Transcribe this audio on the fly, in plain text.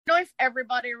if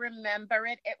everybody remember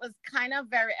it. It was kind of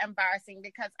very embarrassing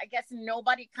because I guess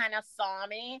nobody kind of saw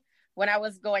me when I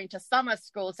was going to summer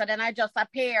school. So then I just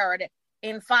appeared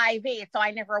in 5A. So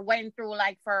I never went through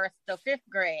like first to fifth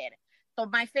grade. So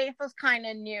my face was kind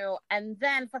of new. And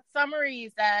then for some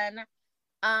reason, and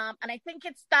I think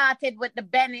it started with the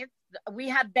Bennetts. We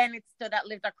had Bennetts that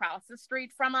lived across the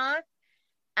street from us.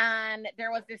 And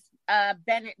there was this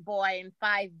Bennett boy in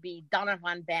 5B,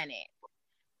 Donovan Bennett.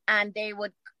 And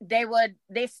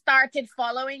they started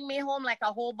following me home, like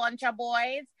a whole bunch of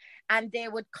boys, and they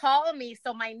would call me.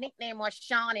 So my nickname was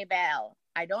Shawnee Bell.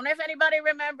 I don't know if anybody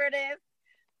remember this,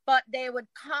 but they would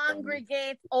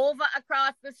congregate over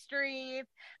across the street,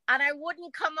 and I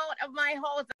wouldn't come out of my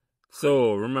house.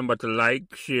 So remember to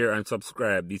like, share, and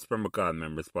subscribe these Pembroke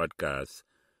Members podcasts,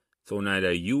 so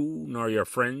neither you nor your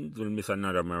friends will miss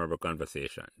another memorable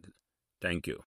conversation. Thank you.